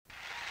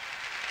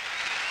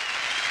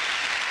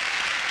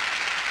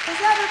Is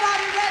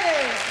everybody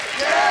ready?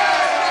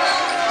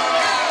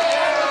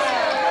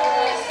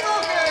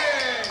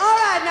 All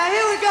right, now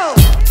here we go.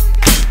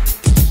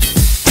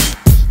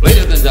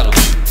 Ladies and gentlemen,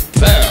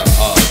 there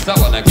are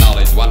 7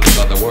 acknowledged wonders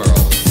of the world.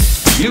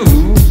 You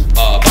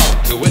are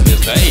about to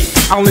witness the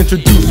 8th. I'll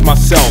introduce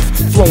myself,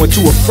 flowing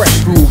to a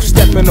fresh groove.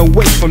 Stepping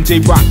away from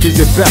J-Rock is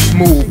your best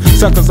move.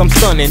 Suckers, I'm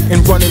stunning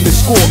and running the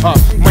score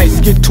up. Might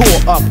get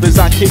tore up as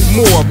I kick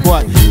more,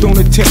 but don't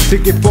attempt to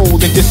get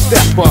bold and just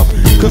step up.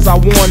 Cause I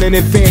warn in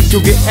advance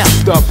you'll get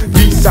effed up.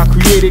 Beats I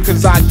created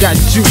cause I got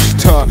juice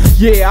to.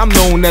 Yeah, I'm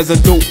known as a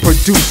dope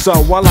producer.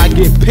 While I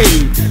get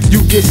paid,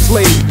 you get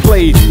slave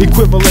played.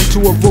 Equivalent to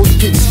a roach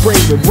getting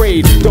sprayed with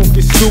raid. Don't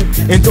get souped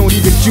and don't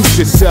even juice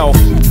yourself.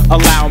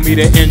 Allow me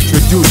to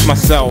introduce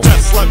myself.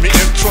 Just let me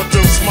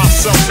introduce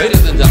myself.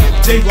 Ladies and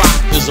gentlemen,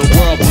 J-Rock is a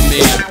world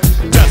premiere.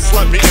 Just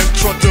let me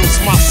introduce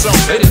myself.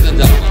 Ladies and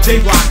gentlemen,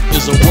 J-Rock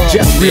is a world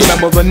just premiere.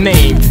 remember the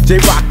name.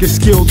 J-Rock is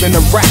skilled in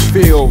the rap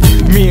field.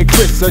 Me and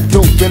Chris are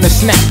dope in the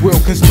snap. We'll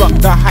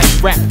construct a hype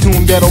rap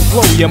tune that'll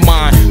blow your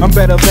mind. I'm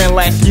better than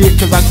last year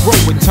cause I grow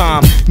with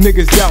time.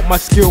 Niggas doubt my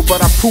skill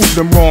but I proved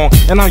them wrong.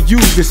 And I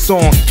use this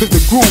song cause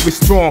the groove is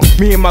strong.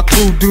 Me and my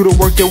crew do the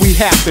work that we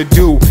have to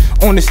do.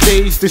 On the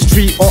stage, the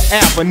street or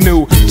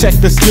avenue. Check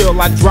the skill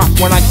I drop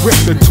when I grip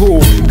the tool.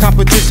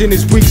 Competition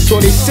is weak so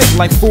they sit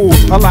like fools.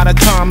 A lot of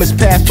time has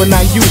passed but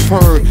now you've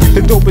heard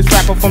the dopest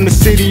rapper from the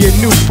city of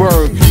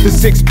Newburgh, the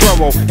 6th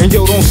borough. And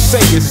yo, don't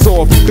say it's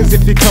off, cause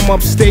if you come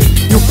upstate,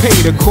 you'll pay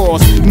the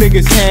cost.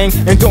 Niggas hang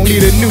and don't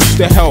need a noose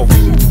to help.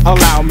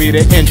 Allow me to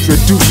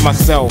introduce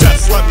myself.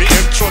 Just let me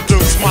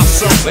introduce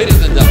myself.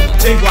 Ladies and gentlemen,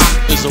 J-Rock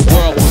is a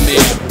world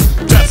premiere.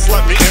 Just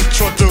let me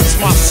introduce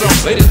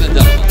myself. Ladies and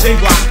gentlemen,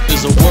 J-Rock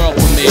is a world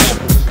premiere.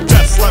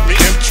 Just let me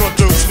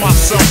introduce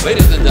myself.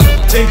 Ladies and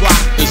gentlemen, J-Rock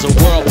is a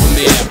world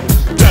premiere.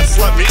 Just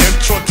let me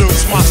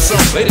introduce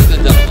myself. Ladies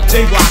and gentlemen,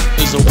 J-Rock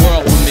is a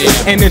world premiere.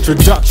 An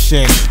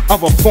introduction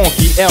of a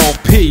funky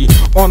LP.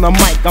 On the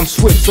mic I'm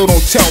swift, so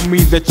don't tell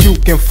me that you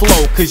can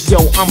flow. Cause yo,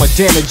 I'm a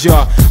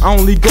damager. I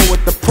only go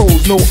with the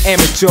pros, no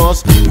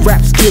amateurs.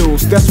 Rap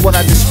skills, that's what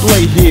I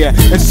display here.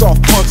 And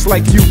soft punks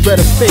like you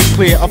better stay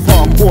clear of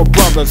hardcore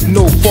brothers.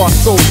 No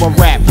crossover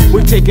rap,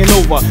 we're taking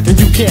over and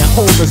you can't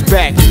hold us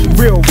back.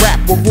 Real rap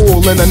will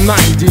rule in the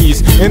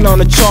 90s. And on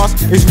the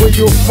charts is where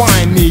you'll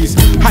find these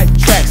hype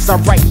tracks I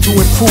write to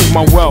improve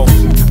my wealth.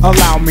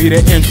 Allow me to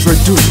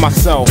introduce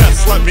myself.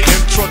 Just let me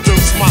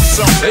introduce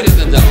myself. Ladies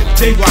and gentlemen,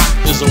 J-Rock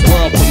is a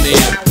world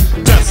premiere.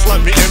 Just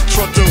let me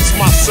introduce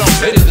myself.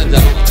 Ladies and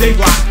gentlemen,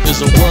 J-Rock is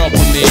a world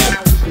premiere.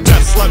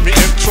 Just let me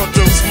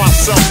introduce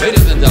myself.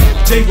 Ladies and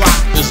gentlemen, J-Rock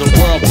is a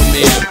world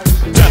premiere.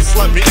 Just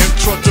let me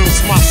introduce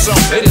myself.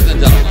 Ladies and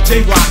gentlemen,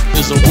 J-Rock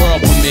is a world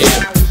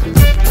premiere.